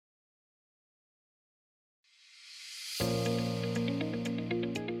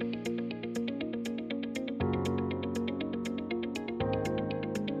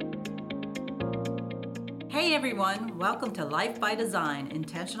Hey everyone, welcome to Life by Design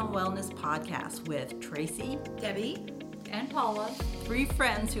Intentional Wellness Podcast with Tracey, Debbie, and Paula. Three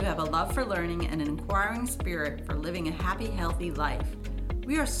friends who have a love for learning and an inquiring spirit for living a happy, healthy life.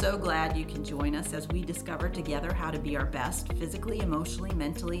 We are so glad you can join us as we discover together how to be our best physically, emotionally,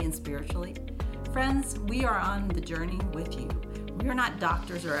 mentally, and spiritually. Friends, we are on the journey with you. We are not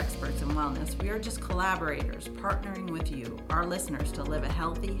doctors or experts in wellness. We are just collaborators partnering with you, our listeners, to live a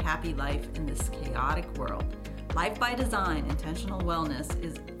healthy, happy life in this chaotic world. Life by Design Intentional Wellness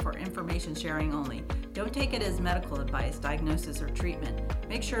is for information sharing only. Don't take it as medical advice, diagnosis, or treatment.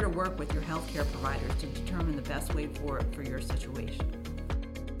 Make sure to work with your healthcare providers to determine the best way forward for your situation.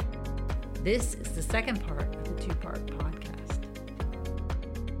 This is the second part of the two-part podcast.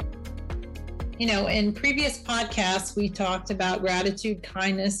 You know, in previous podcasts, we talked about gratitude,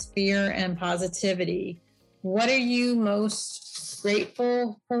 kindness, fear, and positivity. What are you most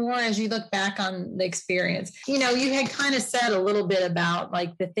grateful for as you look back on the experience? You know, you had kind of said a little bit about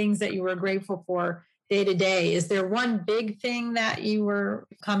like the things that you were grateful for day to day. Is there one big thing that you were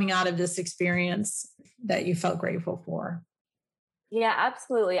coming out of this experience that you felt grateful for? Yeah,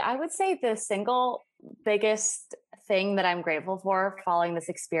 absolutely. I would say the single biggest thing that I'm grateful for following this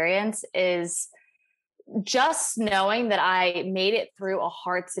experience is just knowing that I made it through a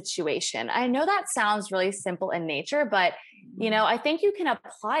hard situation. I know that sounds really simple in nature, but I think you can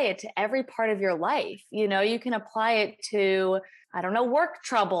apply it to every part of your life. You can apply it to, work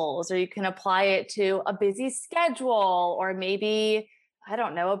troubles, or you can apply it to a busy schedule, or maybe,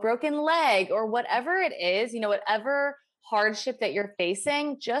 a broken leg, or whatever it is, whatever hardship that you're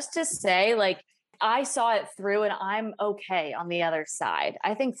facing, just to say like, I saw it through and I'm okay on the other side.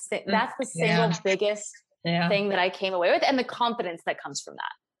 I think that's the single biggest thing that I came away with, and the confidence that comes from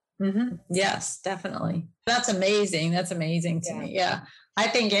that. Mm-hmm. Yes, definitely. That's amazing. That's amazing to me. Yeah. I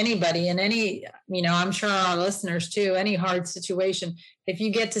think anybody in any, I'm sure our listeners too, any hard situation, if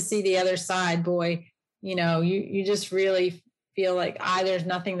you get to see the other side, boy, you just really feel like, there's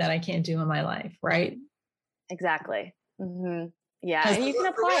nothing that I can't do in my life. Right. Exactly. Mm-hmm. Yeah. And you can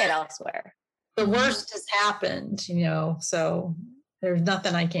apply it elsewhere. The worst has happened, so there's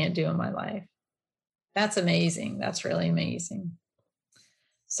nothing I can't do in my life. That's amazing. That's really amazing.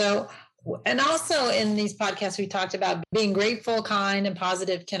 So, and also in these podcasts, we talked about being grateful, kind, and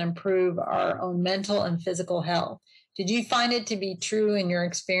positive can improve our own mental and physical health. Did you find it to be true in your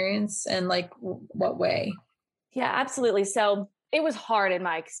experience, and like what way? Yeah, absolutely. So it was hard in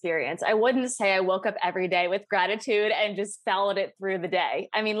my experience. I wouldn't say I woke up every day with gratitude and just followed it through the day.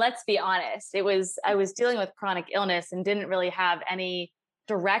 I mean, let's be honest. I was dealing with chronic illness and didn't really have any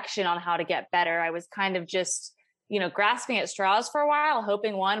direction on how to get better. I was kind of just, grasping at straws for a while,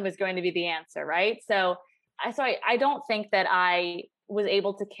 hoping one was going to be the answer. Right. So I don't think that I was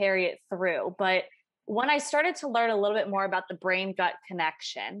able to carry it through. But when I started to learn a little bit more about the brain gut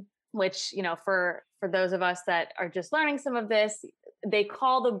connection, which, for those of us that are just learning some of this, they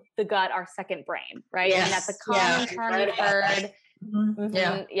call the gut our second brain, right? Yes. And that's a common term you've heard. Mm-hmm.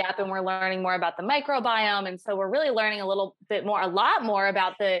 Yeah. Yep. And we're learning more about the microbiome. And so we're really learning a lot more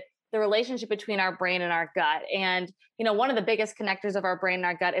about the relationship between our brain and our gut. And, one of the biggest connectors of our brain and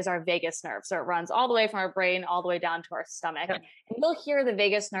our gut is our vagus nerve. So it runs all the way from our brain, all the way down to our stomach. Yeah. And you'll hear the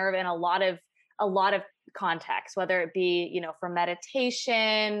vagus nerve in a lot of contexts, whether it be, for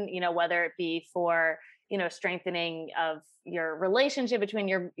meditation, whether it be for, strengthening of your relationship between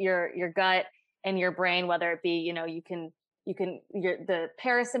your gut and your brain, whether it be, the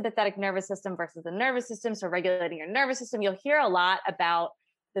parasympathetic nervous system versus the nervous system. So regulating your nervous system, you'll hear a lot about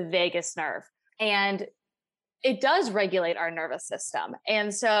the vagus nerve, and it does regulate our nervous system.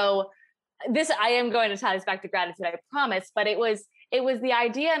 And so I am going to tie this back to gratitude, I promise, but it was the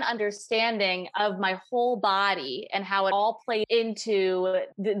idea and understanding of my whole body and how it all played into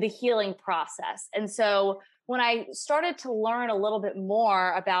the healing process. And so when I started to learn a little bit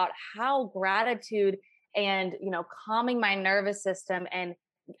more about how gratitude and, calming my nervous system and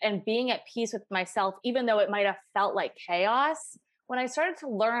being at peace with myself, even though it might have felt like chaos, when I started to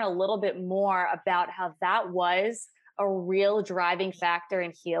learn a little bit more about how that was a real driving factor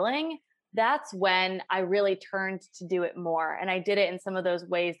in healing, that's when I really turned to do it more. And I did it in some of those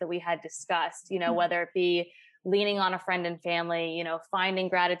ways that we had discussed, whether it be leaning on a friend and family, finding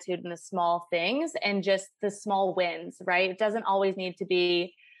gratitude in the small things and just the small wins, right? It doesn't always need to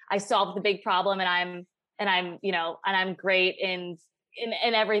be, I solved the big problem and I'm great in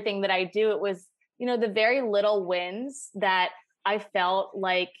everything that I do. It was, the very little wins that I felt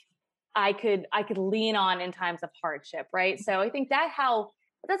like I could lean on in times of hardship, right? So I think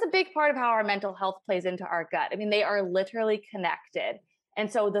that's a big part of how our mental health plays into our gut. I mean, they are literally connected.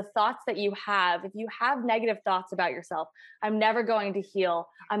 And so the thoughts that you have, if you have negative thoughts about yourself, I'm never going to heal,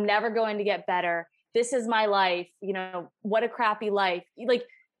 I'm never going to get better, this is my life, what a crappy life. Like,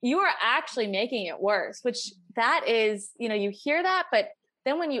 you are actually making it worse, which that is, you hear that, but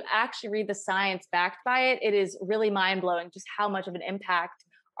then when you actually read the science backed by it, it is really mind blowing just how much of an impact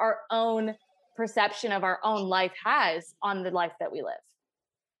our own perception of our own life has on the life that we live.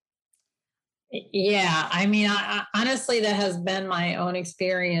 Yeah. I mean, honestly, that has been my own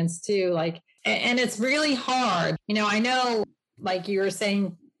experience too. Like, and it's really hard. I know, like you were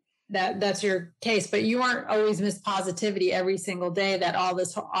saying, that's your case, but you aren't always Miss Positivity every single day that all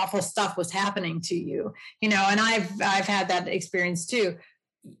this awful stuff was happening to you, and I've had that experience too.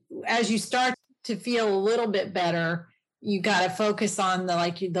 As you start to feel a little bit better, you got to focus on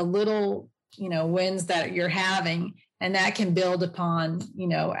the little, wins that you're having, and that can build upon,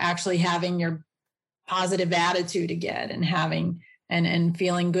 actually having your positive attitude again and having and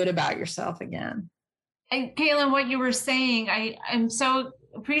feeling good about yourself again. And Kaylyn, what you were saying, I'm so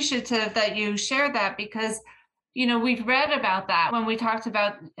appreciative that you shared that, because we've read about that when we talked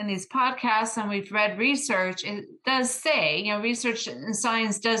about in these podcasts, and we've read research. It does say, research and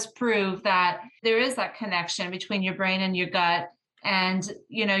science does prove that there is that connection between your brain and your gut, and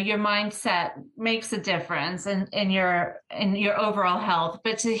your mindset makes a difference in your overall health.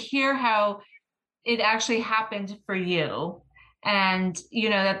 But to hear how it actually happened for you, and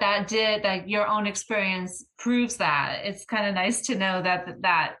that your own experience proves that, it's kind of nice to know that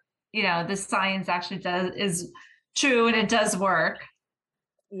the science actually is true and it does work.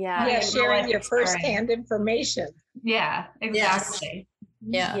 Yeah, sharing your firsthand information. Yeah, exactly.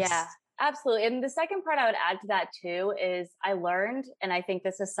 Yes. Yeah, absolutely. And the second part I would add to that too is I learned, and I think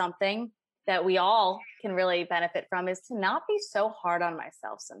this is something that we all can really benefit from, is to not be so hard on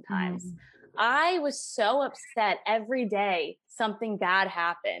myself sometimes. I was so upset every day something bad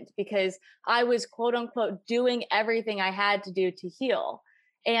happened, because I was, quote unquote, doing everything I had to do to heal.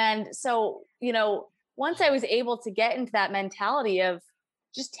 And so, once I was able to get into that mentality of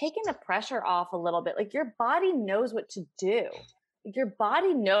just taking the pressure off a little bit, like, your body knows what to do. Like, your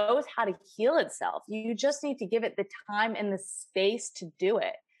body knows how to heal itself. You just need to give it the time and the space to do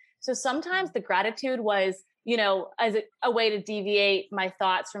it. So sometimes the gratitude was, as a way to deviate my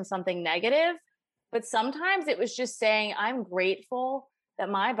thoughts from something negative. But sometimes it was just saying, I'm grateful that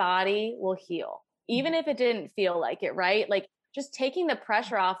my body will heal, even if it didn't feel like it, right? Like, just taking the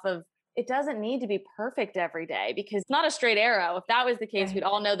pressure off of, it doesn't need to be perfect every day, because it's not a straight arrow. If that was the case, we'd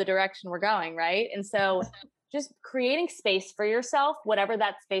all know the direction we're going, right? And so just creating space for yourself, whatever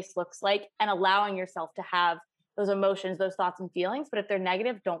that space looks like, and allowing yourself to have those emotions, those thoughts and feelings. But if they're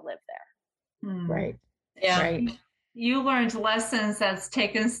negative, don't live there. Right. Yeah. Right. You learned lessons that's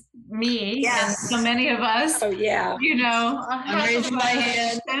taken me and so many of us. Oh yeah. I'm raising my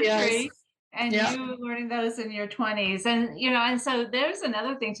hand. Yes. And you learning those in your 20s. And, and so there's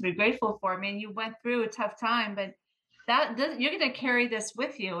another thing to be grateful for. I mean, you went through a tough time, but you're going to carry this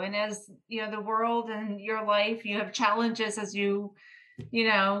with you. And as, the world and your life, you have challenges as you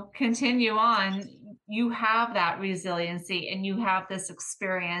continue on, you have that resiliency and you have this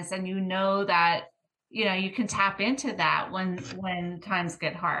experience, and that, you can tap into that when times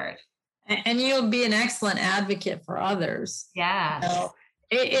get hard. And you'll be an excellent advocate for others. Yeah.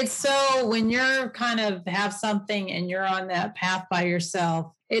 It's so, when you're kind of have something and you're on that path by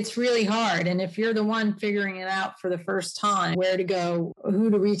yourself, it's really hard. And if you're the one figuring it out for the first time, where to go, who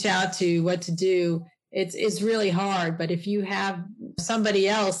to reach out to, what to do, it's really hard. But if you have somebody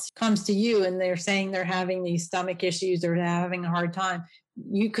else comes to you and they're saying they're having these stomach issues or they're having a hard time,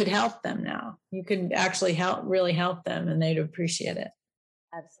 you could help them now. You could actually really help them, and they'd appreciate it.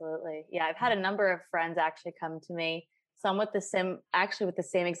 Absolutely. Yeah. I've had a number of friends actually come to me, some with the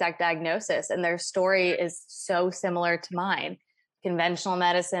same exact diagnosis, and their story is so similar to mine. Conventional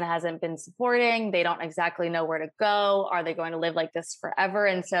medicine hasn't been supporting. They don't exactly know where to go. Are they going to live like this forever?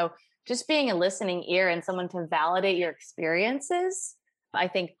 And so just being a listening ear and someone to validate your experiences, I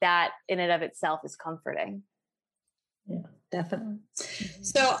think that in and of itself is comforting. Yeah, definitely.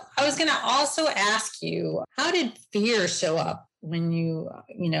 So I was going to also ask you, how did fear show up when you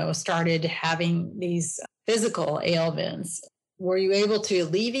started having these physical ailments? Were you able to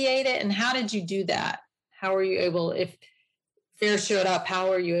alleviate it? And how did you do that? How were you able, if fear showed up,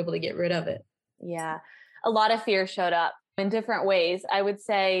 how were you able to get rid of it? Yeah, a lot of fear showed up in different ways. I would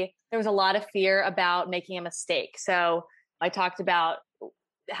say there was a lot of fear about making a mistake. So I talked about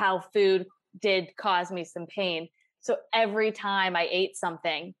how food did cause me some pain. So every time I ate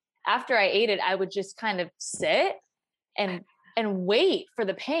something, after I ate it, I would just kind of sit and wait for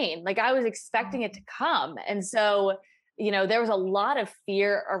the pain. Like, I was expecting it to come. And so, there was a lot of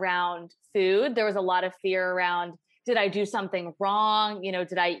fear around food. There was a lot of fear around, did I do something wrong?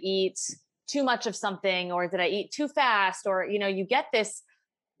 Did I eat too much of something, or did I eat too fast? Or, you get this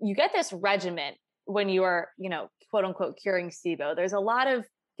regimen when you are, quote unquote, curing SIBO. There's a lot of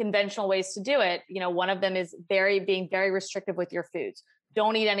conventional ways to do it. One of them is being very restrictive with your foods.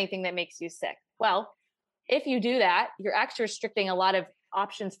 Don't eat anything that makes you sick. Well, if you do that, you're actually restricting a lot of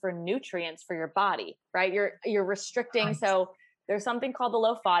options for nutrients for your body, right? You're restricting. Right. So there's something called the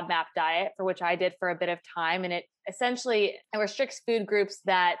low FODMAP diet, for which I did for a bit of time. And it essentially restricts food groups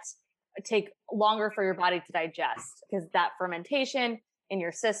that take longer for your body to digest, because that fermentation in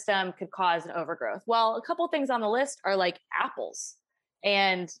your system could cause an overgrowth. Well, a couple of things on the list are like apples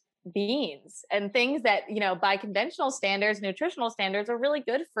and beans and things that, by conventional standards, nutritional standards, are really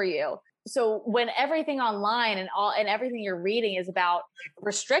good for you. So when everything online and everything you're reading is about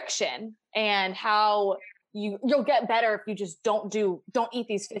restriction and how you'll get better if you just don't eat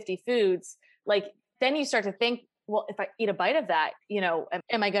these 50 foods, like, then you start to think, well, if I eat a bite of that,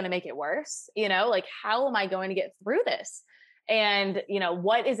 am I going to make it worse? Like, how am I going to get through this? And,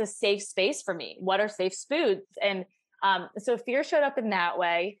 what is a safe space for me? What are safe foods? And so fear showed up in that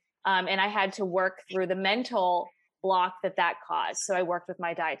way. And I had to work through the mental block that caused. So I worked with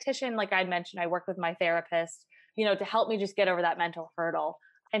my dietitian, like I'd mentioned, I worked with my therapist, to help me just get over that mental hurdle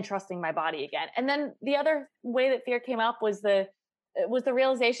and trusting my body again. And then the other way that fear came up was the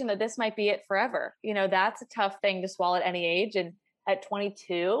realization that this might be it forever. That's a tough thing to swallow at any age. And at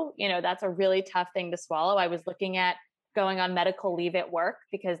 22, that's a really tough thing to swallow. I was looking at going on medical leave at work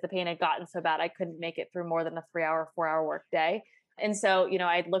because the pain had gotten so bad I couldn't make it through more than a 4-hour work day. And so,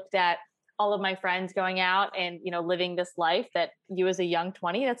 I'd looked at all of my friends going out and, living this life that you as a young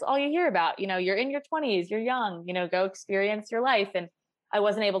 20, that's all you hear about. You're in your 20s, you're young, go experience your life. And I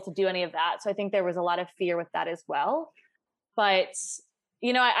wasn't able to do any of that. So I think there was a lot of fear with that as well. But,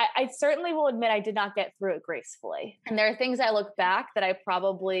 I certainly will admit I did not get through it gracefully. And there are things I look back that I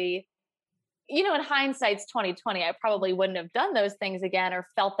probably, in hindsight's 2020, I probably wouldn't have done those things again or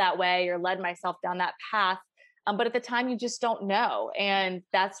felt that way or led myself down that path. But at the time, you just don't know. And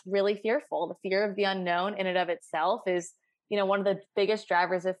that's really fearful. The fear of the unknown in and of itself is, one of the biggest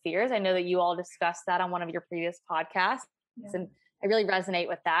drivers of fears. I know that you all discussed that on one of your previous podcasts. Yeah. And I really resonate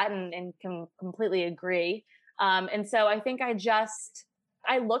with that and can completely agree. And so I think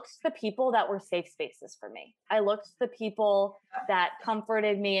I looked to the people that were safe spaces for me. I looked to the people that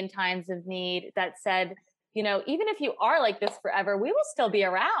comforted me in times of need, that said, even if you are like this forever, we will still be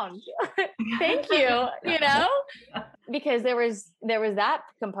around. Thank you, because there was that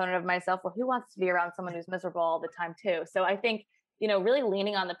component of myself. Well, who wants to be around someone who's miserable all the time too? So I think, really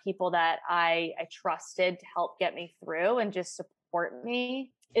leaning on the people that I trusted to help get me through and just support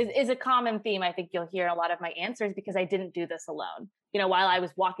me is a common theme. I think you'll hear in a lot of my answers, because I didn't do this alone. While I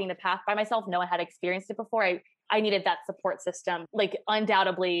was walking the path by myself, no one had experienced it before. I needed that support system, like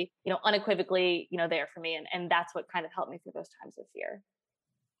undoubtedly, unequivocally, there for me. And that's what kind of helped me through those times of fear.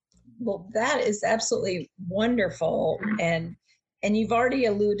 Well, that is absolutely wonderful. And you've already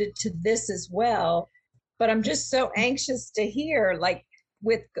alluded to this as well, but I'm just so anxious to hear, like,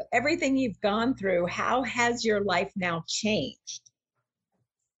 with everything you've gone through, how has your life now changed?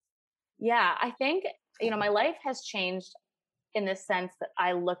 Yeah, I think, my life has changed in the sense that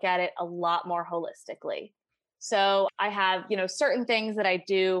I look at it a lot more holistically. So I have, certain things that I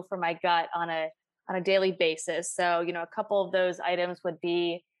do for my gut on a daily basis. So, a couple of those items would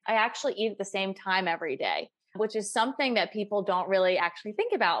be, I actually eat at the same time every day, which is something that people don't really actually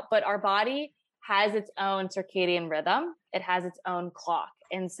think about, but our body has its own circadian rhythm. It has its own clock.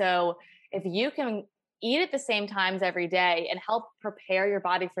 And so if you can eat at the same times every day and help prepare your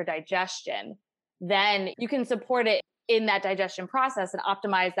body for digestion, then you can support it in that digestion process and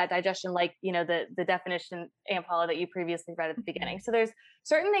optimize that digestion, like, the definition, Paula, that you previously read at the beginning. So there's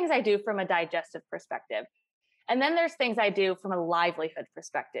certain things I do from a digestive perspective. And then there's things I do from a livelihood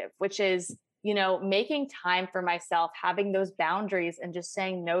perspective, which is, making time for myself, having those boundaries and just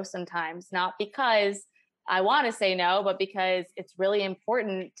saying no sometimes, not because I want to say no, but because it's really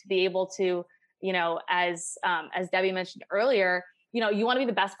important to be able to, as Debbie mentioned earlier, you want to be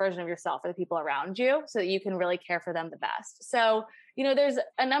the best version of yourself for the people around you so that you can really care for them the best. So, there's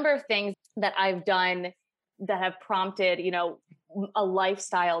a number of things that I've done that have prompted, a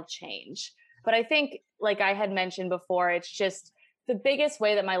lifestyle change. But I think, like I had mentioned before, it's just the biggest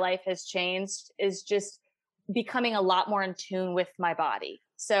way that my life has changed is just becoming a lot more in tune with my body.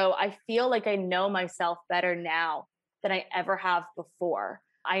 So I feel like I know myself better now than I ever have before.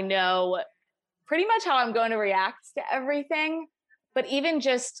 I know pretty much how I'm going to react to everything. But even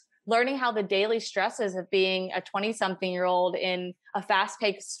just learning how the daily stresses of being a 20-something-year-old in a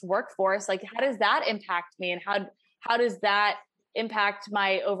fast-paced workforce, like how does that impact me, and how does that impact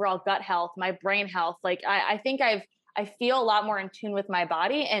my overall gut health, my brain health? Like I think I feel a lot more in tune with my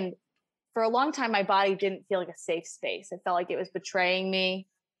body, and for a long time, my body didn't feel like a safe space. It felt like it was betraying me.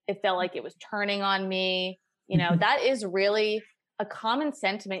 It felt like it was turning on me. You know, that is really a common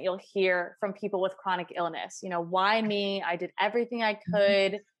sentiment you'll hear from people with chronic illness. You know, why me? I did everything I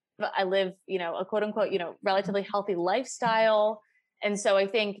could. I live, you know, a quote unquote, you know, relatively healthy lifestyle. And so I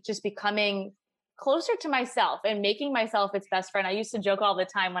think just becoming closer to myself and making myself its best friend. I used to joke all the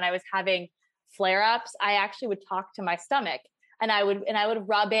time when I was having flare-ups, I actually would talk to my stomach. And I would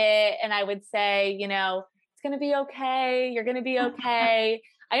rub it, and I would say, you know, it's going to be okay. You're going to be okay.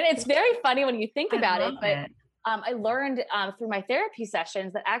 It's very funny when you think about it, but I learned through my therapy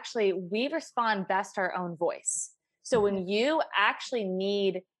sessions that actually we respond best to our own voice. So when you actually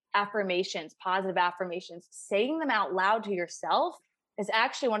need affirmations, positive affirmations, saying them out loud to yourself is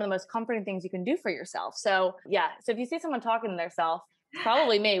actually one of the most comforting things you can do for yourself. So yeah. So if you see someone talking to themselves, it's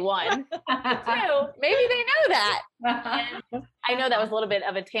probably me, one. Two, maybe they know that. And I know that was a little bit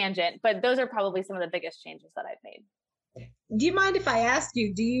of a tangent, but those are probably some of the biggest changes that I've made. Do you mind if I ask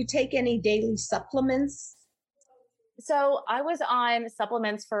you, do you take any daily supplements? So I was on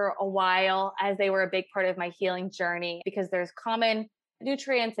supplements for a while, as they were a big part of my healing journey, because there's common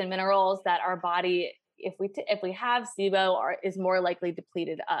nutrients and minerals that our body, if we have SIBO, is more likely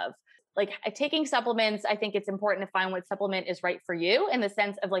depleted of. Like taking supplements, I think it's important to find what supplement is right for you, in the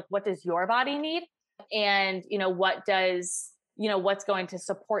sense of like, what does your body need? And, you know, what's going to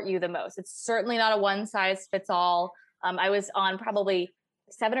support you the most? It's certainly not a one size fits all. I was on probably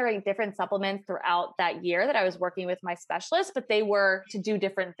 7 or 8 different supplements throughout that year that I was working with my specialist, but they were to do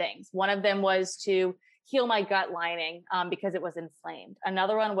different things. One of them was to heal my gut lining because it was inflamed.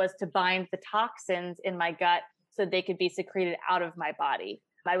 Another one was to bind the toxins in my gut so they could be secreted out of my body.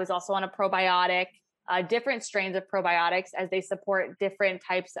 I was also on a probiotic, different strains of probiotics, as they support different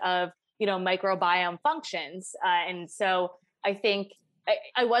types of, you know, microbiome functions. And so I think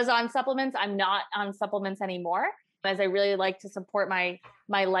I was on supplements. I'm not on supplements anymore, as I really like to support my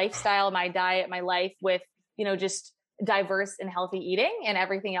lifestyle, my diet, my life with, you know, just diverse and healthy eating and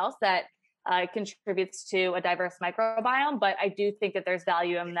everything else that contributes to a diverse microbiome. But I do think that there's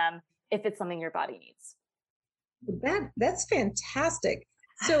value in them if it's something your body needs. That's fantastic.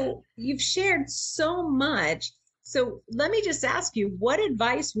 So you've shared so much. So let me just ask you, what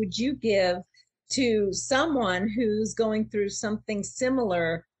advice would you give to someone who's going through something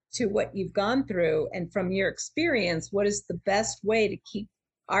similar to what you've gone through? And from your experience, what is the best way to keep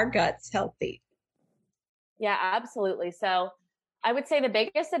our guts healthy? Yeah, absolutely. So I would say the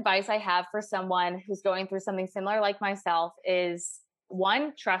biggest advice I have for someone who's going through something similar like myself is,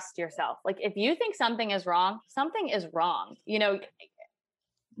 one, trust yourself. Like if you think something is wrong, something is wrong. You know,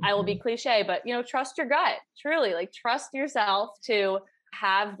 I will be cliche, but, you know, trust your gut, truly, like trust yourself to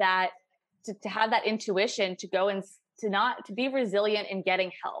have that, to have that intuition to go and to be resilient in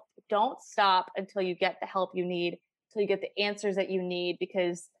getting help. Don't stop until you get the help you need, until you get the answers that you need,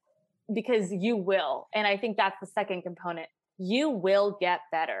 because you will. And I think that's the second component. You will get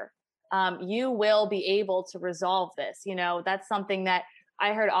better. You will be able to resolve this. You know, that's something that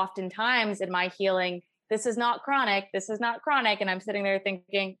I heard oftentimes in my healing. This is not chronic. This is not chronic. And I'm sitting there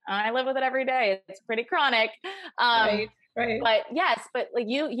thinking, I live with it every day. It's pretty chronic. Right. But yes, but like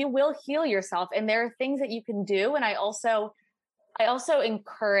you will heal yourself, and there are things that you can do. And I also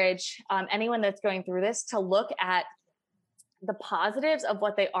encourage anyone that's going through this to look at the positives of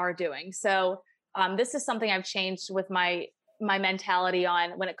what they are doing. So this is something I've changed with my mentality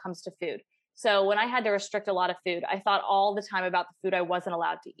on when it comes to food. So when I had to restrict a lot of food, I thought all the time about the food I wasn't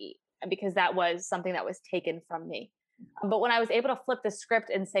allowed to eat, and because that was something that was taken from me. But when I was able to flip the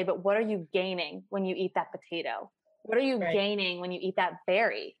script and say, but what are you gaining when you eat that potato? What are you gaining when you eat that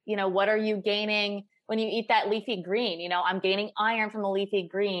berry? You know, what are you gaining when you eat that leafy green? You know, I'm gaining iron from the leafy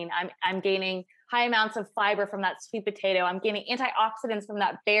green. I'm gaining high amounts of fiber from that sweet potato. I'm gaining antioxidants from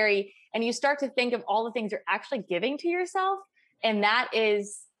that berry. And you start to think of all the things you're actually giving to yourself. And that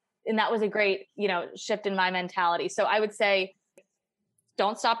was a great, you know, shift in my mentality. So I would say,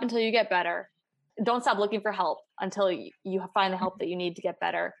 don't stop until you get better. Don't stop looking for help until you find the help that you need to get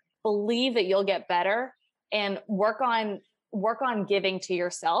better. Believe that you'll get better, and work on giving to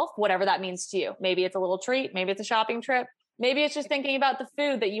yourself, whatever that means to you. Maybe it's a little treat. Maybe it's a shopping trip. Maybe it's just thinking about the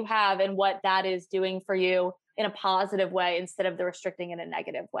food that you have and what that is doing for you in a positive way instead of the restricting in a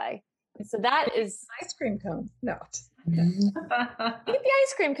negative way. So that is ice cream cone. No. Eat the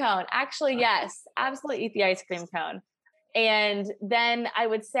ice cream cone. Actually, yes, absolutely eat the ice cream cone. And then I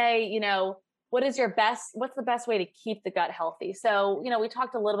would say, what's the best way to keep the gut healthy? So, we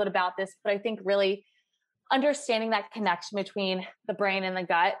talked a little bit about this, but I think really understanding that connection between the brain and the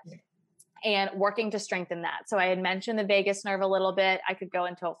gut and working to strengthen that. So I had mentioned the vagus nerve a little bit. I could go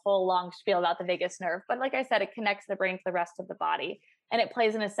into a whole long spiel about the vagus nerve, but like I said, it connects the brain to the rest of the body, and it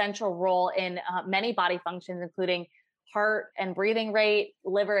plays an essential role in many body functions, including heart and breathing rate,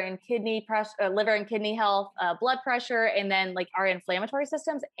 liver and kidney health, blood pressure, and then like our inflammatory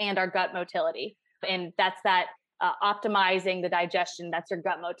systems and our gut motility. And that's that optimizing the digestion. That's your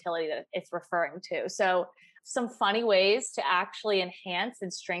gut motility that it's referring to. So some funny ways to actually enhance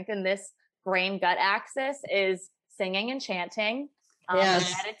and strengthen this brain gut axis is singing and chanting,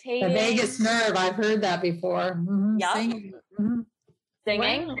 Yes, meditating. the vagus nerve. I've heard that before. Mm-hmm. Yep.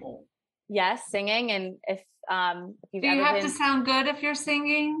 Singing. Wow. Yes, singing. And if you've Do you ever have been, to sound good if you're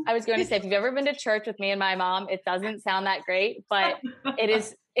singing? I was going to say, if you've ever been to church with me and my mom, it doesn't sound that great, but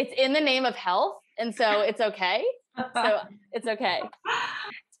it's in the name of health. And so it's okay. So it's okay.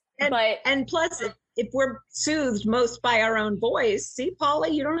 And plus, if we're soothed most by our own voice, see, Paula,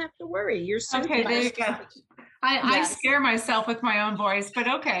 you don't have to worry. You're soothed. Okay, there you go. I Yes. scare myself with my own voice, but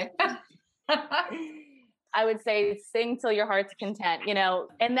okay. I would say sing till your heart's content,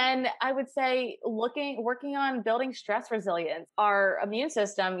 and then I would say working on building stress resilience. Our immune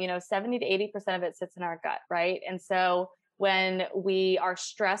system, 70 to 80% of it sits in our gut, right? And so when we are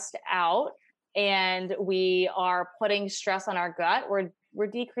stressed out and we are putting stress on our gut, we're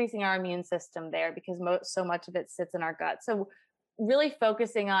decreasing our immune system there because so much of it sits in our gut. So really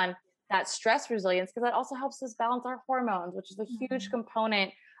focusing on that stress resilience, because that also helps us balance our hormones, which is a huge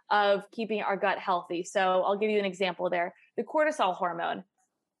component of keeping our gut healthy. So I'll give you an example there. The cortisol hormone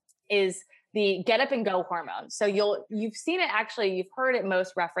is the get up and go hormone. So you've seen it, actually, you've heard it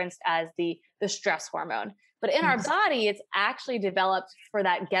most referenced as the stress hormone. But in our body, it's actually developed for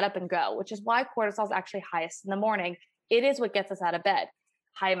that get up and go, which is why cortisol is actually highest in the morning. It is what gets us out of bed,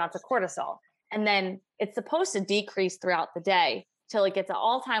 high amounts of cortisol. And then it's supposed to decrease throughout the day till it gets an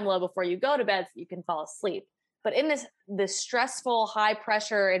all-time low before you go to bed so you can fall asleep. But in this stressful, high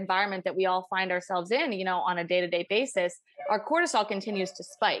pressure environment that we all find ourselves in, on a day-to-day basis, our cortisol continues to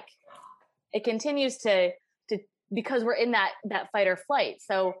spike. It continues to because we're in that fight or flight.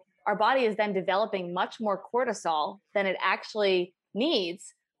 So our body is then developing much more cortisol than it actually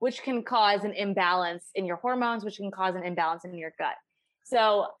needs, which can cause an imbalance in your hormones, which can cause an imbalance in your gut.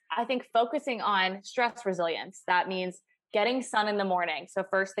 So I think focusing on stress resilience, that means getting sun in the morning. So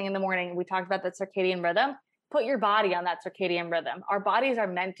first thing in the morning, we talked about that circadian rhythm. Put your body on that circadian rhythm. Our bodies are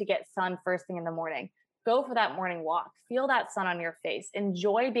meant to get sun first thing in the morning. Go for that morning walk. Feel that sun on your face.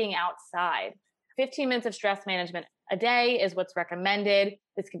 Enjoy being outside. 15 minutes of stress management a day is what's recommended.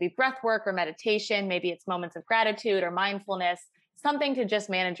 This could be breath work or meditation. Maybe it's moments of gratitude or mindfulness, something to just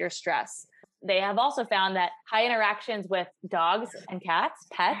manage your stress. They have also found that high interactions with dogs and cats,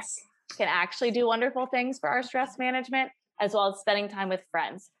 pets, can actually do wonderful things for our stress management, as well as spending time with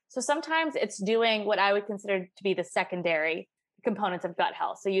friends. So sometimes it's doing what I would consider to be the secondary components of gut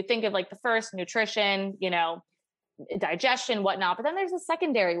health. So you think of like the first, nutrition, digestion, whatnot, but then there's a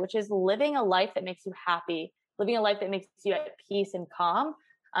secondary, which is living a life that makes you happy, living a life that makes you at peace and calm,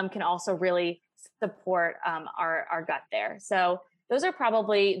 can also really support our gut there. So those are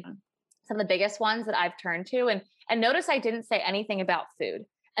probably some of the biggest ones that I've turned to. And notice I didn't say anything about food.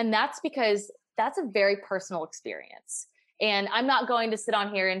 And that's because that's a very personal experience. And I'm not going to sit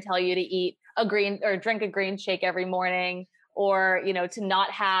on here and tell you to eat a green or drink a green shake every morning, or, to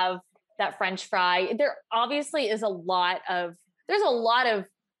not have that French fry. There obviously is a lot of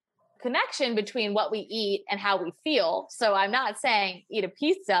connection between what we eat and how we feel. So I'm not saying eat a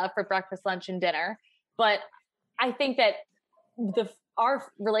pizza for breakfast, lunch, and dinner, but I think that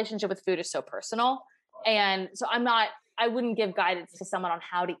our relationship with food is so personal. And so I wouldn't give guidance to someone on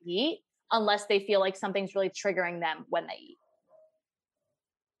how to eat unless they feel like something's really triggering them when they eat.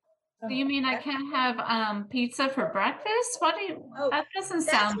 So you mean I can't have pizza for breakfast? That doesn't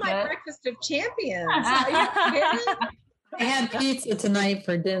sound good. That's my breakfast of champions. Are you kidding? I had pizza tonight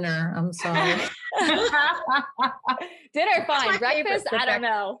for dinner. I'm sorry. Dinner, fine. Breakfast, I don't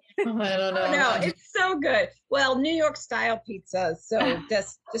know. I don't know. Oh, no, it's so good. Well, New York style pizza. So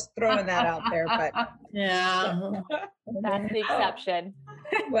just throwing that out there. But yeah, that's the exception.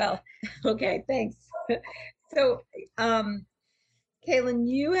 Well, okay, thanks. So, Kaylyn,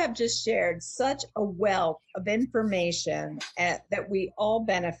 you have just shared such a wealth of information that we all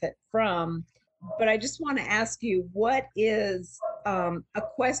benefit from. But I just want to ask you, what is a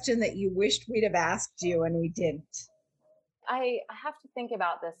question that you wished we'd have asked you and we didn't? I have to think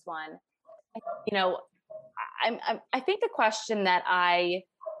about this one. I think the question that I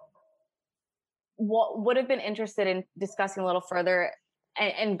would have been interested in discussing a little further,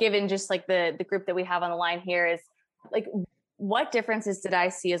 and given just like the group that we have on the line here, is like, what differences did I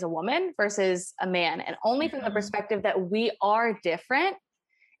see as a woman versus a man? And only from the perspective that we are different.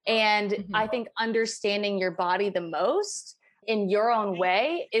 And I think understanding your body the most in your own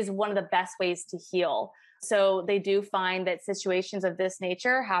way is one of the best ways to heal. So they do find that situations of this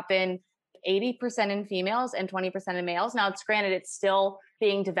nature happen 80% in females and 20% in males. Now, it's granted, it's still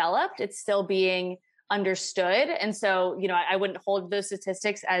being developed. It's still being understood. And so, I wouldn't hold those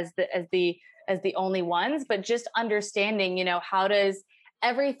statistics as the only ones, but just understanding, how does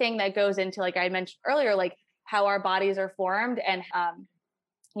everything that goes into, like I mentioned earlier, like how our bodies are formed and,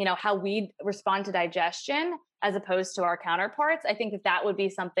 how we respond to digestion as opposed to our counterparts. I think that would be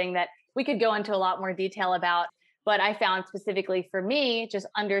something that we could go into a lot more detail about. But I found specifically for me, just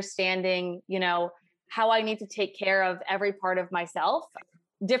understanding, how I need to take care of every part of myself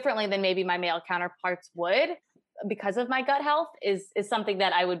differently than maybe my male counterparts would because of my gut health is something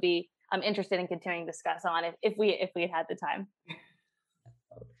that I would be interested in continuing to discuss on if we had the time.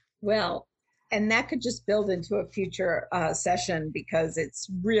 Well, and that could just build into a future session because it's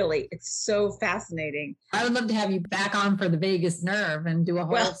so fascinating. I would love to have you back on for the vagus nerve and do a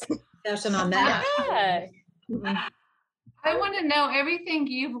whole session on that. Yeah. I want to know everything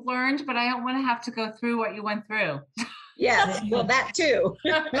you've learned, but I don't want to have to go through what you went through. Yes, well, that too.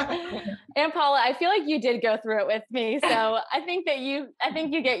 And Paula, I feel like you did go through it with me, so I think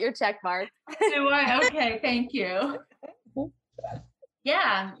you get your check mark. Do I? Okay, thank you.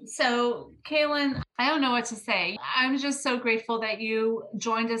 Yeah. So, Kaylyn, I don't know what to say. I'm just so grateful that you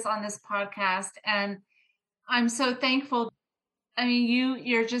joined us on this podcast, and I'm so thankful. I mean,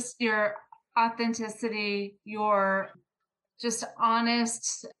 your authenticity, your just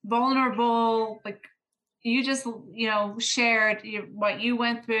honest, vulnerable, like you just, shared what you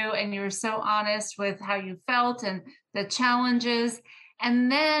went through, and you were so honest with how you felt and the challenges,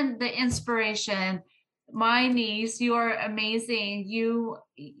 and then the inspiration. My niece, you are amazing. You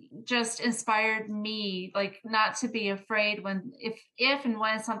just inspired me, like not to be afraid when, if and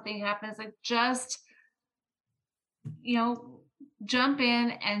when something happens, like just, jump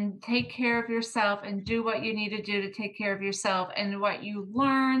in and take care of yourself and do what you need to do to take care of yourself and what you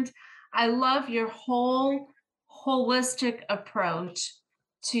learned. I love your whole holistic approach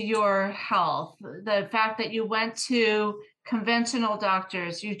to your health. The fact that you went to conventional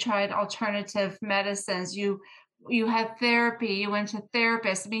doctors, you tried alternative medicines, you had therapy, you went to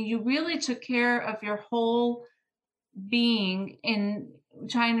therapists. I mean, you really took care of your whole being in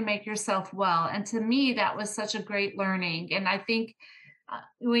trying to make yourself well. And to me, that was such a great learning. And I think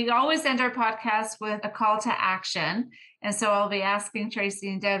we always end our podcast with a call to action. And so I'll be asking Tracey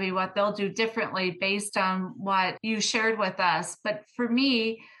and Debbie what they'll do differently based on what you shared with us. But for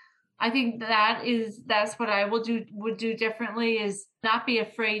me, I think that's what I would do differently, is not be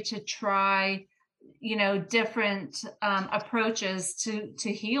afraid to try, different approaches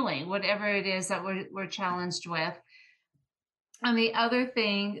to healing, whatever it is that we're challenged with. And the other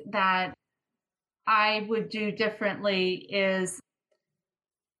thing that I would do differently is,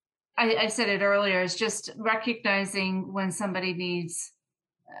 I said it earlier, is just recognizing when somebody needs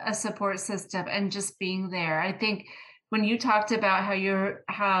a support system and just being there. I think when you talked about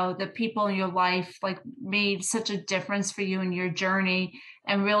how the people in your life like made such a difference for you in your journey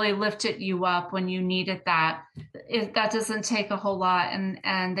and really lifted you up when you needed that, that doesn't take a whole lot,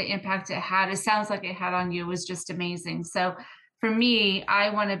 and the impact it sounds like it had on you was just amazing. So for me,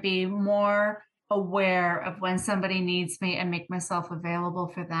 I want to be more aware of when somebody needs me and make myself available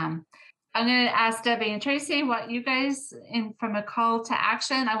for them. I'm going to ask Debbie and Tracey what you guys, from a call to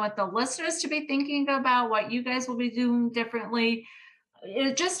action, I want the listeners to be thinking about what you guys will be doing differently.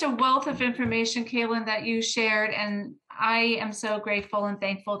 It's just a wealth of information, Kaylyn, that you shared. And I am so grateful and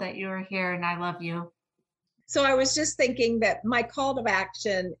thankful that you are here, and I love you. So I was just thinking that my call to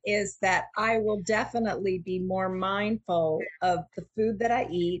action is that I will definitely be more mindful of the food that I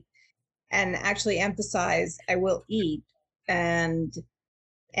eat, and actually emphasize I will eat and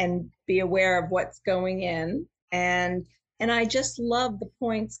be aware of what's going in. And I just love the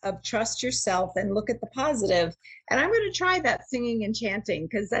points of trust yourself and look at the positive. And I'm going to try that singing and chanting,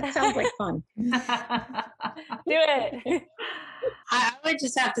 because that sounds like fun. Do it. I would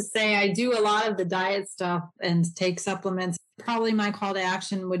just have to say I do a lot of the diet stuff and take supplements. Probably my call to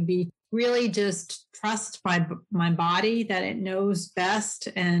action would be really just trust my body, that it knows best,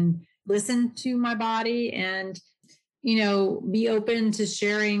 and listen to my body, and, be open to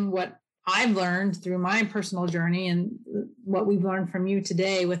sharing what I've learned through my personal journey and what we've learned from you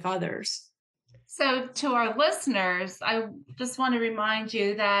today with others. So to our listeners, I just want to remind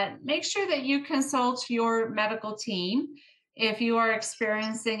you that make sure that you consult your medical team if you are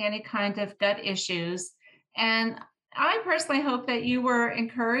experiencing any kind of gut issues. And I personally hope that you were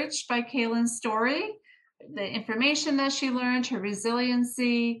encouraged by Kaylyn's story, the information that she learned, her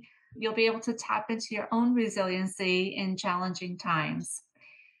resiliency. You'll be able to tap into your own resiliency in challenging times.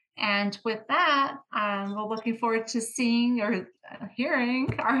 And with that, we're looking forward to seeing or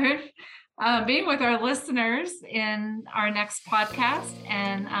hearing our being with our listeners in our next podcast.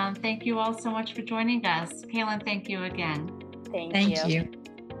 And thank you all so much for joining us. Kaylyn, thank you again. Thank you.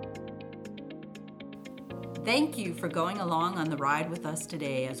 Thank you for going along on the ride with us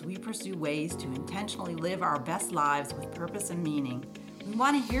today as we pursue ways to intentionally live our best lives with purpose and meaning. We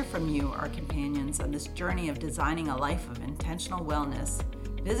want to hear from you, our companions, on this journey of designing a life of intentional wellness.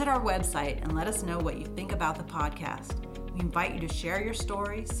 Visit our website and let us know what you think about the podcast. We invite you to share your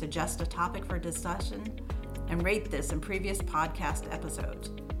story, suggest a topic for discussion, and rate this and previous podcast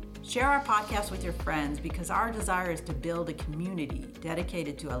episodes. Share our podcast with your friends because our desire is to build a community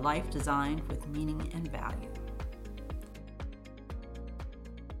dedicated to a life designed with meaning and value.